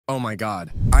Oh my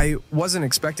God. I wasn't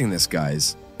expecting this,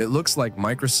 guys. It looks like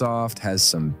Microsoft has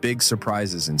some big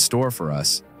surprises in store for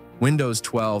us. Windows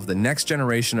 12, the next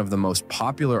generation of the most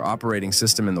popular operating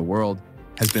system in the world,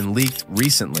 has been leaked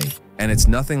recently, and it's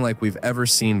nothing like we've ever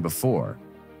seen before.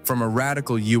 From a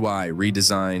radical UI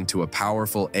redesign to a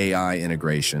powerful AI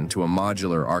integration to a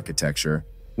modular architecture,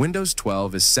 Windows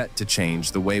 12 is set to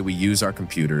change the way we use our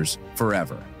computers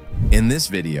forever. In this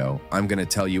video, I'm going to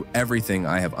tell you everything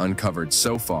I have uncovered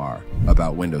so far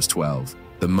about Windows 12,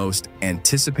 the most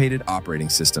anticipated operating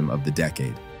system of the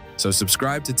decade. So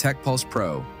subscribe to Tech Pulse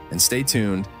Pro and stay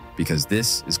tuned because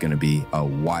this is going to be a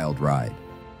wild ride.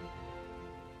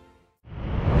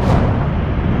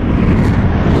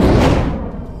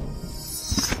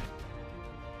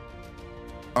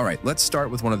 All right, let's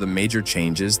start with one of the major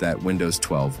changes that Windows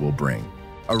 12 will bring,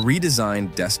 a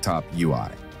redesigned desktop UI,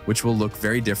 which will look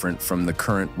very different from the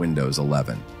current Windows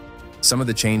 11. Some of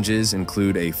the changes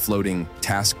include a floating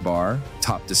taskbar,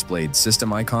 top-displayed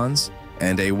system icons,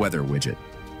 and a weather widget.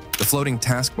 The floating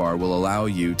taskbar will allow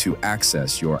you to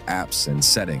access your apps and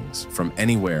settings from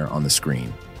anywhere on the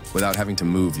screen without having to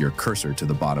move your cursor to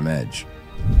the bottom edge.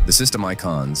 The system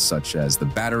icons, such as the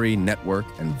battery, network,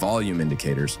 and volume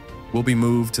indicators, will be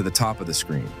moved to the top of the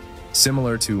screen,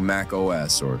 similar to Mac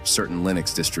OS or certain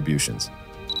Linux distributions.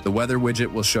 The weather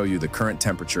widget will show you the current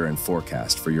temperature and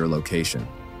forecast for your location,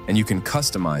 and you can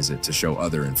customize it to show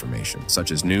other information,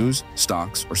 such as news,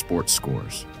 stocks, or sports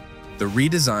scores. The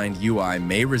redesigned UI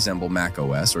may resemble Mac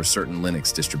OS or certain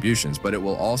Linux distributions, but it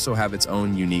will also have its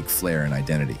own unique flair and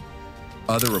identity.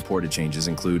 Other reported changes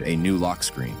include a new lock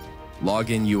screen,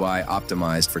 login UI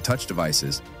optimized for touch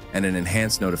devices, and an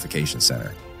enhanced notification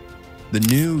center. The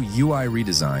new UI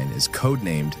redesign is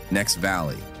codenamed Next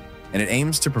Valley, and it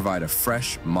aims to provide a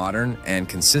fresh, modern, and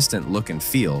consistent look and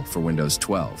feel for Windows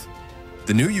 12.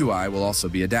 The new UI will also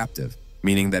be adaptive,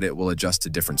 meaning that it will adjust to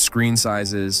different screen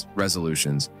sizes,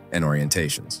 resolutions, and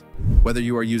orientations. Whether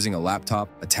you are using a laptop,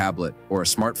 a tablet, or a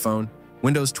smartphone,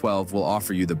 Windows 12 will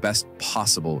offer you the best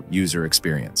possible user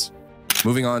experience.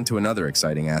 Moving on to another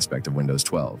exciting aspect of Windows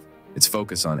 12, its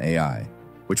focus on AI,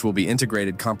 which will be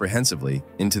integrated comprehensively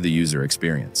into the user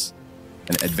experience.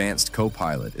 An advanced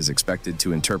co-pilot is expected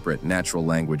to interpret natural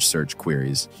language search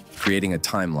queries, creating a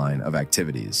timeline of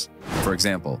activities. For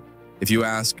example, if you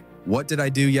ask, "What did I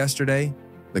do yesterday?"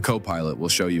 the co-pilot will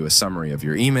show you a summary of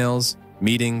your emails,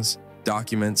 meetings,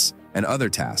 documents, and other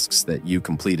tasks that you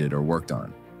completed or worked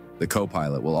on. The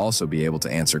co-pilot will also be able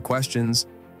to answer questions,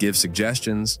 give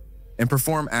suggestions, and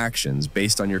perform actions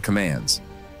based on your commands.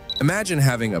 Imagine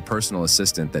having a personal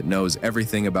assistant that knows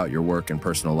everything about your work and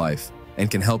personal life and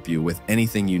can help you with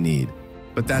anything you need.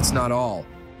 But that's not all.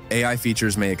 AI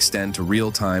features may extend to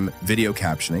real-time video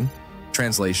captioning,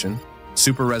 translation,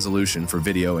 super resolution for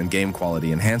video and game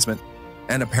quality enhancement,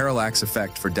 and a parallax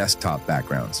effect for desktop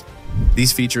backgrounds.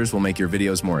 These features will make your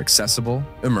videos more accessible,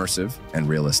 immersive, and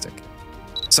realistic.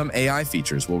 Some AI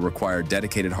features will require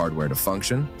dedicated hardware to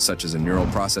function, such as a neural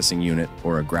processing unit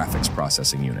or a graphics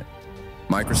processing unit.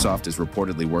 Microsoft is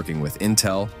reportedly working with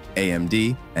Intel,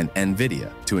 AMD, and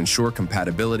NVIDIA to ensure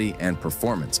compatibility and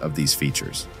performance of these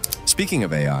features. Speaking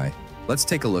of AI, let's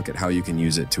take a look at how you can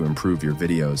use it to improve your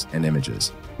videos and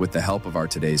images with the help of our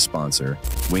today's sponsor,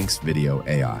 Winx Video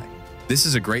AI. This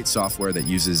is a great software that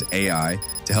uses AI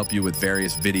to help you with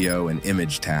various video and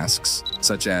image tasks,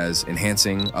 such as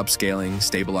enhancing, upscaling,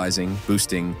 stabilizing,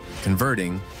 boosting,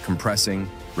 converting, compressing,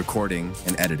 recording,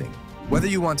 and editing. Whether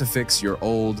you want to fix your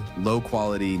old,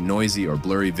 low-quality, noisy, or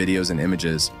blurry videos and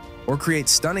images, or create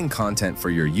stunning content for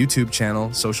your YouTube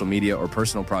channel, social media, or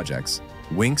personal projects,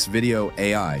 Winx Video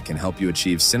AI can help you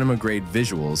achieve cinema-grade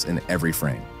visuals in every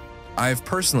frame. I have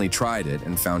personally tried it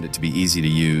and found it to be easy to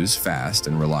use, fast,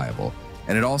 and reliable,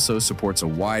 and it also supports a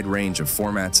wide range of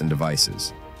formats and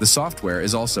devices. The software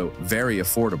is also very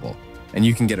affordable, and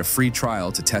you can get a free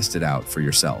trial to test it out for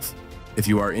yourself. If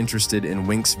you are interested in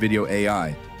Winx Video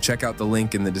AI, check out the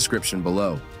link in the description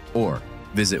below, or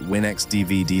visit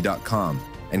winxdvd.com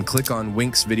and click on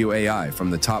Winx Video AI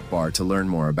from the top bar to learn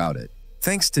more about it.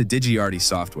 Thanks to DigiArty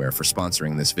Software for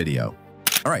sponsoring this video.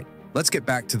 All right, let's get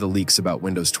back to the leaks about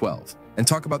Windows 12 and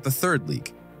talk about the third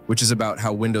leak, which is about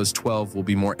how Windows 12 will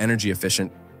be more energy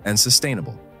efficient and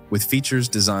sustainable, with features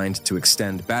designed to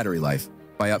extend battery life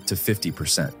by up to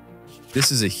 50%.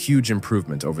 This is a huge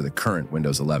improvement over the current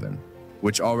Windows 11,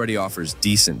 which already offers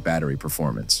decent battery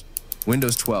performance.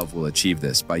 Windows 12 will achieve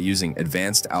this by using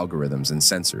advanced algorithms and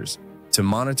sensors to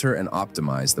monitor and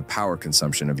optimize the power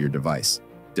consumption of your device,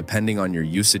 depending on your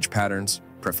usage patterns,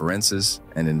 preferences,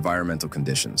 and environmental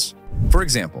conditions. For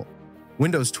example,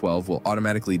 Windows 12 will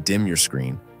automatically dim your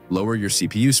screen, lower your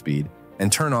CPU speed,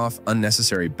 and turn off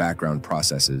unnecessary background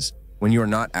processes when you are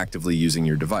not actively using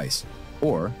your device,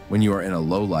 or when you are in a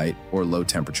low light or low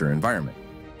temperature environment.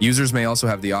 Users may also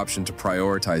have the option to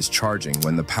prioritize charging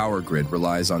when the power grid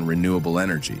relies on renewable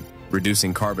energy,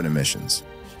 reducing carbon emissions.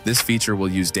 This feature will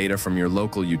use data from your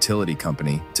local utility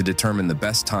company to determine the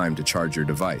best time to charge your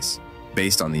device,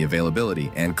 based on the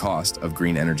availability and cost of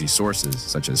green energy sources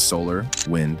such as solar,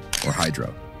 wind, or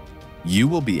hydro. You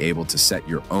will be able to set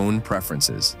your own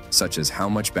preferences, such as how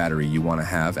much battery you want to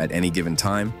have at any given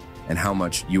time and how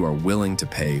much you are willing to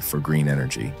pay for green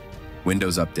energy.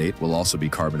 Windows Update will also be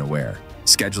carbon aware,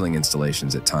 scheduling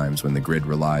installations at times when the grid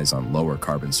relies on lower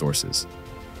carbon sources.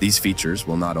 These features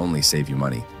will not only save you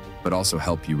money, but also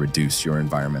help you reduce your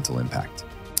environmental impact.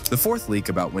 The fourth leak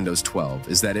about Windows 12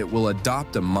 is that it will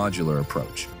adopt a modular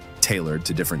approach, tailored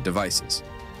to different devices.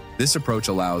 This approach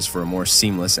allows for a more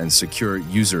seamless and secure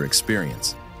user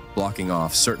experience, blocking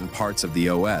off certain parts of the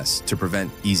OS to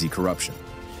prevent easy corruption.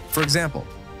 For example,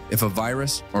 if a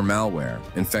virus or malware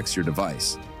infects your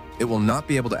device, it will not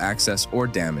be able to access or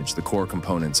damage the core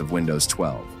components of Windows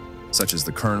 12, such as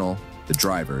the kernel, the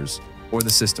drivers, or the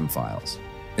system files.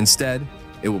 Instead,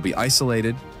 it will be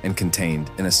isolated and contained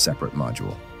in a separate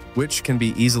module, which can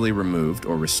be easily removed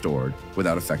or restored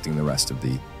without affecting the rest of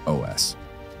the OS.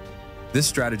 This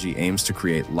strategy aims to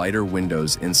create lighter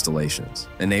Windows installations,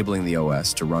 enabling the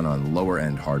OS to run on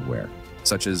lower-end hardware,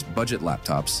 such as budget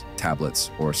laptops, tablets,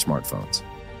 or smartphones.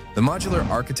 The modular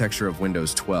architecture of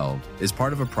Windows 12 is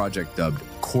part of a project dubbed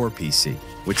Core PC,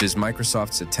 which is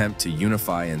Microsoft's attempt to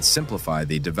unify and simplify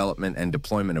the development and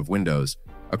deployment of Windows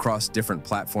across different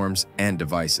platforms and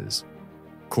devices.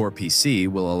 Core PC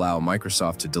will allow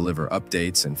Microsoft to deliver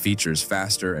updates and features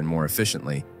faster and more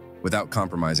efficiently without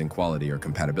compromising quality or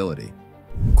compatibility.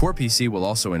 Core PC will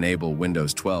also enable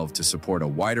Windows 12 to support a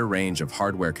wider range of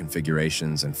hardware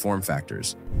configurations and form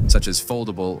factors, such as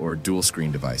foldable or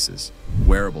dual-screen devices,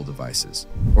 wearable devices,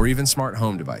 or even smart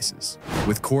home devices.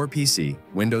 With Core PC,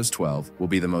 Windows 12 will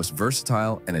be the most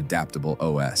versatile and adaptable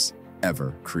OS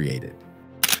ever created.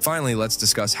 Finally, let's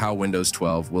discuss how Windows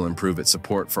 12 will improve its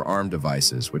support for ARM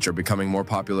devices, which are becoming more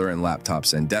popular in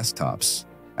laptops and desktops,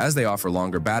 as they offer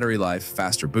longer battery life,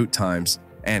 faster boot times,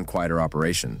 and quieter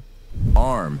operation.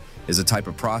 ARM is a type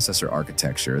of processor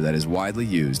architecture that is widely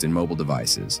used in mobile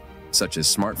devices, such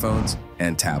as smartphones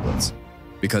and tablets,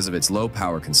 because of its low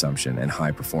power consumption and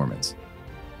high performance.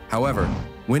 However,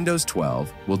 Windows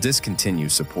 12 will discontinue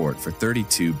support for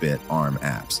 32-bit ARM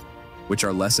apps, which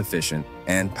are less efficient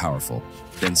and powerful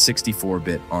than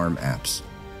 64-bit ARM apps.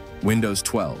 Windows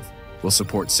 12 will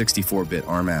support 64-bit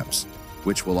ARM apps,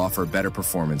 which will offer better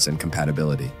performance and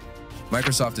compatibility.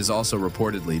 Microsoft is also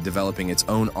reportedly developing its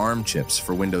own ARM chips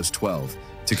for Windows 12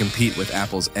 to compete with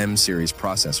Apple's M-series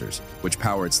processors, which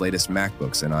power its latest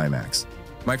MacBooks and iMacs.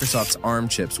 Microsoft's ARM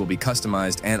chips will be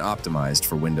customized and optimized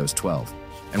for Windows 12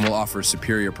 and will offer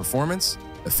superior performance,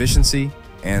 efficiency,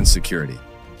 and security.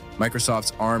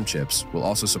 Microsoft's ARM chips will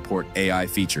also support AI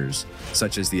features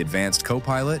such as the advanced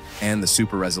Copilot and the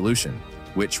Super Resolution,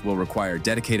 which will require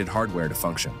dedicated hardware to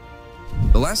function.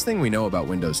 The last thing we know about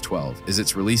Windows 12 is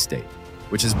its release date,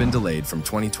 which has been delayed from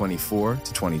 2024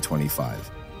 to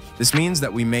 2025. This means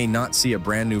that we may not see a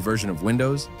brand new version of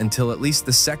Windows until at least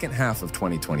the second half of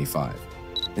 2025.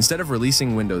 Instead of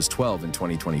releasing Windows 12 in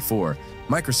 2024,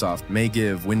 Microsoft may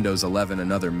give Windows 11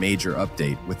 another major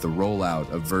update with the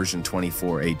rollout of version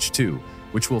 24H2,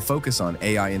 which will focus on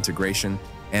AI integration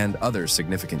and other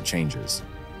significant changes.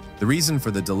 The reason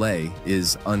for the delay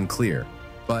is unclear,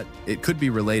 but it could be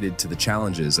related to the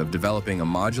challenges of developing a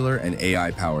modular and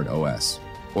AI-powered OS,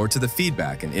 or to the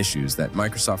feedback and issues that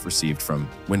Microsoft received from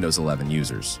Windows 11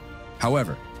 users.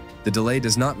 However, the delay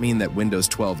does not mean that Windows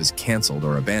 12 is canceled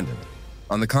or abandoned.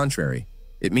 On the contrary,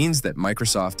 it means that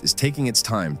Microsoft is taking its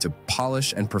time to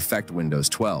polish and perfect Windows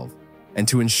 12 and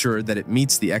to ensure that it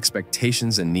meets the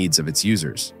expectations and needs of its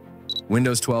users.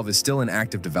 Windows 12 is still in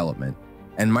active development,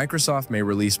 and Microsoft may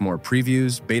release more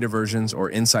previews, beta versions, or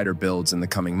insider builds in the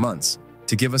coming months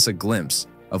to give us a glimpse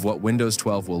of what Windows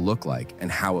 12 will look like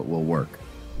and how it will work.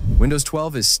 Windows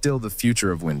 12 is still the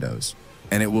future of Windows,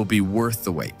 and it will be worth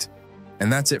the wait.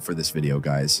 And that's it for this video,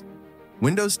 guys.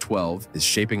 Windows 12 is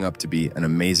shaping up to be an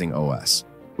amazing OS,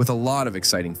 with a lot of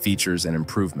exciting features and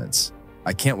improvements.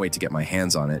 I can't wait to get my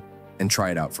hands on it and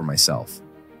try it out for myself.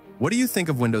 What do you think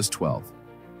of Windows 12?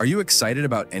 Are you excited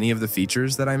about any of the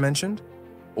features that I mentioned?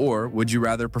 Or would you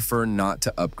rather prefer not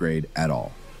to upgrade at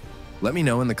all? Let me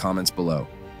know in the comments below.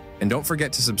 And don't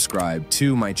forget to subscribe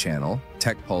to my channel,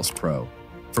 Tech Pulse Pro,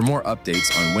 for more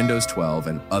updates on Windows 12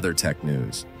 and other tech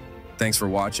news. Thanks for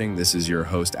watching. This is your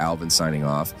host, Alvin, signing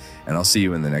off, and I'll see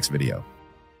you in the next video.